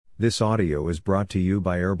This audio is brought to you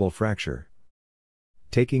by Herbal Fracture.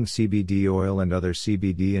 Taking CBD oil and other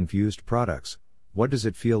CBD-infused products, what does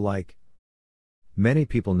it feel like? Many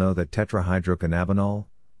people know that tetrahydrocannabinol,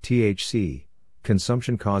 THC,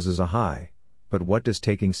 consumption causes a high, but what does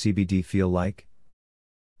taking CBD feel like?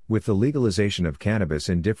 With the legalization of cannabis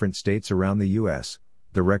in different states around the U.S.,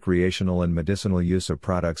 the recreational and medicinal use of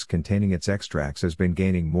products containing its extracts has been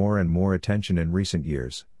gaining more and more attention in recent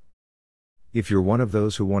years. If you're one of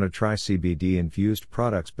those who want to try CBD-infused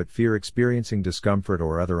products but fear experiencing discomfort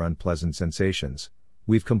or other unpleasant sensations,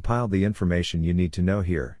 we've compiled the information you need to know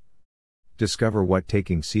here. Discover what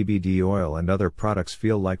taking CBD oil and other products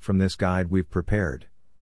feel like from this guide we've prepared.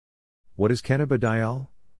 What is cannabidiol?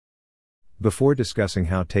 Before discussing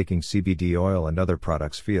how taking CBD oil and other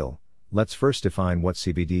products feel, let's first define what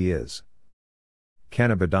CBD is.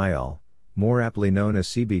 Cannabidiol, more aptly known as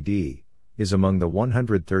CBD, is among the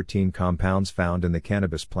 113 compounds found in the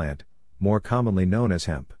cannabis plant, more commonly known as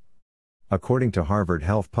hemp. According to Harvard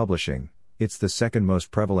Health Publishing, it's the second most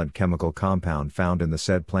prevalent chemical compound found in the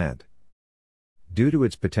said plant. Due to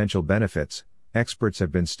its potential benefits, experts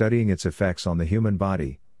have been studying its effects on the human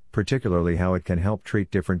body, particularly how it can help treat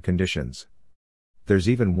different conditions. There's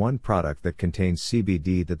even one product that contains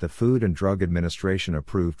CBD that the Food and Drug Administration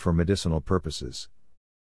approved for medicinal purposes.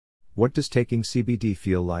 What does taking CBD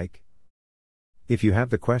feel like? If you have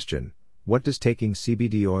the question, what does taking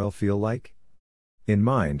CBD oil feel like? In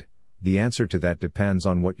mind, the answer to that depends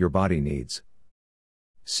on what your body needs.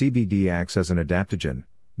 CBD acts as an adaptogen,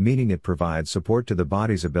 meaning it provides support to the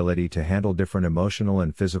body's ability to handle different emotional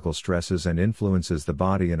and physical stresses and influences the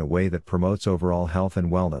body in a way that promotes overall health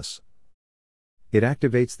and wellness. It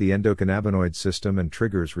activates the endocannabinoid system and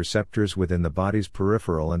triggers receptors within the body's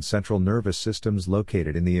peripheral and central nervous systems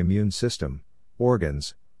located in the immune system,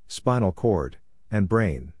 organs, spinal cord, and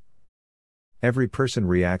brain. Every person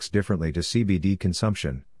reacts differently to CBD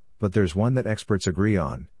consumption, but there's one that experts agree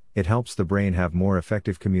on: it helps the brain have more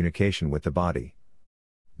effective communication with the body.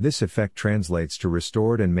 This effect translates to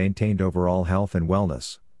restored and maintained overall health and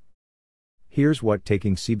wellness. Here's what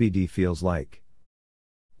taking CBD feels like.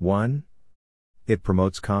 1. It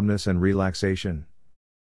promotes calmness and relaxation.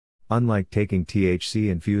 Unlike taking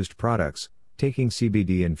THC-infused products, taking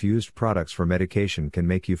CBD-infused products for medication can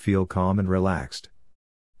make you feel calm and relaxed.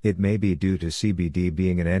 It may be due to CBD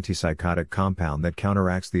being an antipsychotic compound that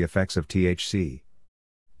counteracts the effects of THC.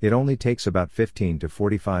 It only takes about 15 to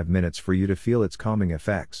 45 minutes for you to feel its calming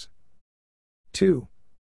effects. 2.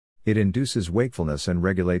 It induces wakefulness and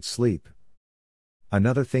regulates sleep.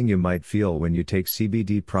 Another thing you might feel when you take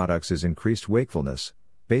CBD products is increased wakefulness,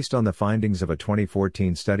 based on the findings of a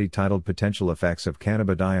 2014 study titled Potential Effects of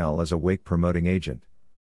Cannabidiol as a Wake-Promoting Agent.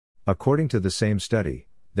 According to the same study,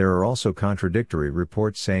 there are also contradictory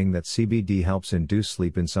reports saying that CBD helps induce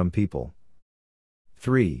sleep in some people.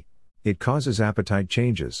 3. It causes appetite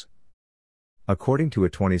changes. According to a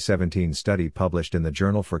 2017 study published in the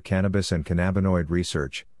Journal for Cannabis and Cannabinoid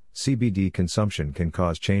Research, CBD consumption can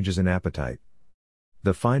cause changes in appetite.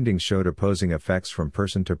 The findings showed opposing effects from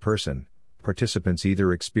person to person. Participants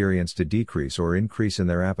either experienced a decrease or increase in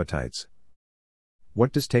their appetites.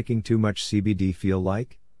 What does taking too much CBD feel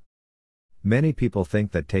like? Many people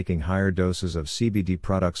think that taking higher doses of CBD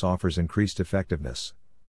products offers increased effectiveness.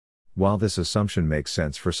 While this assumption makes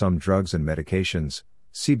sense for some drugs and medications,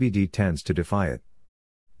 CBD tends to defy it.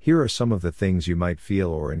 Here are some of the things you might feel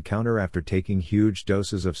or encounter after taking huge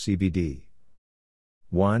doses of CBD.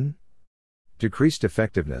 1. Decreased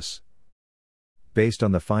effectiveness. Based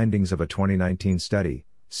on the findings of a 2019 study,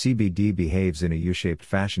 CBD behaves in a U-shaped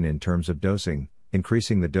fashion in terms of dosing.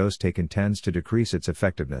 Increasing the dose taken tends to decrease its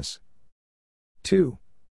effectiveness. 2.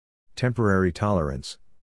 Temporary tolerance.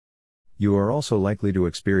 You are also likely to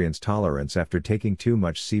experience tolerance after taking too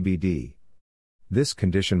much CBD. This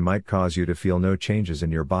condition might cause you to feel no changes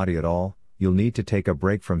in your body at all. You'll need to take a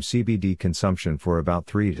break from CBD consumption for about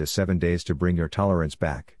 3 to 7 days to bring your tolerance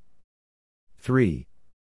back. 3.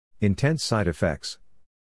 Intense side effects.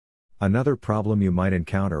 Another problem you might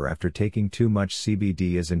encounter after taking too much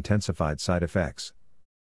CBD is intensified side effects.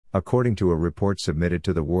 According to a report submitted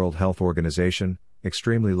to the World Health Organization,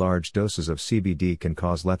 extremely large doses of CBD can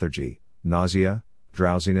cause lethargy, nausea,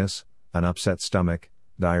 drowsiness, an upset stomach,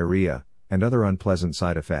 diarrhea, and other unpleasant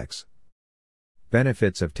side effects.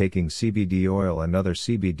 Benefits of taking CBD oil and other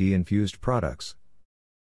CBD-infused products.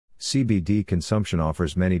 CBD consumption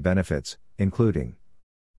offers many benefits, including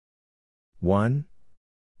 1.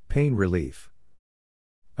 Pain relief.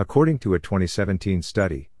 According to a 2017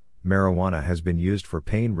 study, marijuana has been used for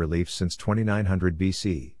pain relief since 2900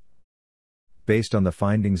 BC. Based on the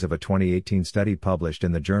findings of a 2018 study published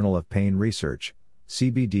in the Journal of Pain Research,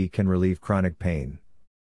 CBD can relieve chronic pain.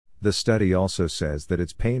 The study also says that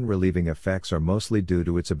its pain-relieving effects are mostly due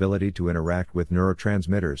to its ability to interact with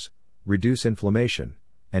neurotransmitters, reduce inflammation,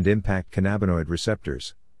 and impact cannabinoid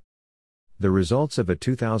receptors. The results of a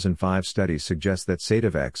 2005 study suggest that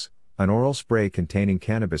Sativex, an oral spray containing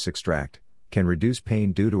cannabis extract, can reduce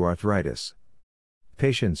pain due to arthritis.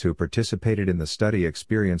 Patients who participated in the study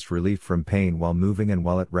experienced relief from pain while moving and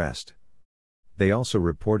while at rest. They also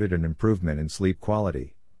reported an improvement in sleep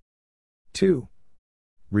quality. 2.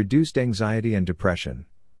 Reduced anxiety and depression.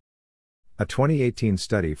 A 2018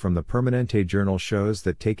 study from the Permanente journal shows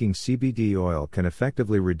that taking CBD oil can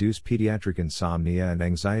effectively reduce pediatric insomnia and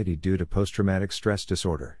anxiety due to post-traumatic stress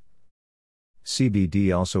disorder.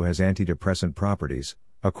 CBD also has antidepressant properties,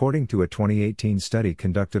 according to a 2018 study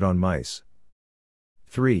conducted on mice.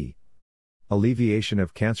 3. Alleviation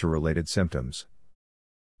of cancer-related symptoms.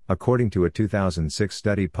 According to a 2006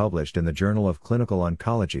 study published in the Journal of Clinical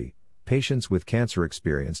Oncology, patients with cancer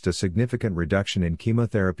experienced a significant reduction in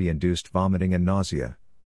chemotherapy-induced vomiting and nausea.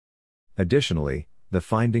 Additionally, the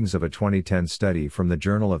findings of a 2010 study from the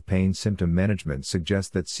Journal of Pain Symptom Management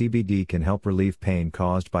suggest that CBD can help relieve pain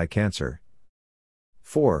caused by cancer.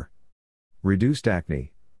 4. Reduced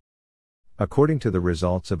acne. According to the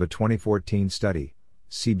results of a 2014 study,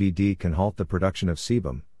 CBD can halt the production of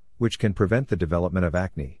sebum, which can prevent the development of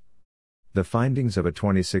acne. The findings of a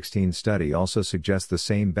 2016 study also suggest the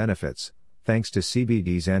same benefits, thanks to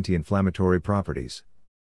CBD's anti-inflammatory properties.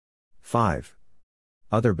 5.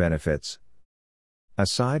 Other benefits.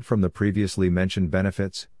 Aside from the previously mentioned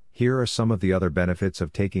benefits, here are some of the other benefits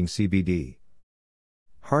of taking CBD.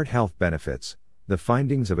 Heart health benefits. The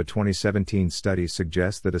findings of a 2017 study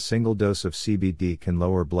suggest that a single dose of CBD can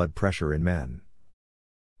lower blood pressure in men.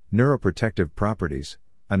 Neuroprotective properties.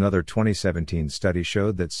 Another 2017 study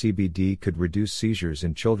showed that CBD could reduce seizures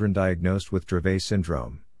in children diagnosed with Dravet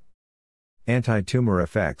syndrome. Anti-tumor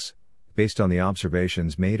effects. Based on the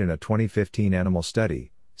observations made in a 2015 animal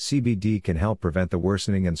study, CBD can help prevent the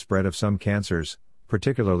worsening and spread of some cancers,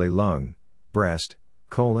 particularly lung, breast,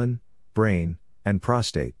 colon, brain, and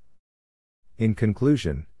prostate. In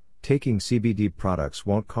conclusion, taking CBD products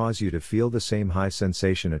won't cause you to feel the same high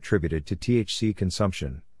sensation attributed to THC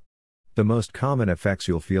consumption. The most common effects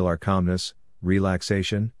you'll feel are calmness,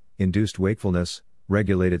 relaxation, induced wakefulness,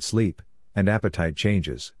 regulated sleep, and appetite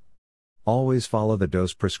changes. Always follow the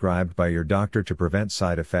dose prescribed by your doctor to prevent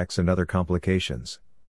side effects and other complications.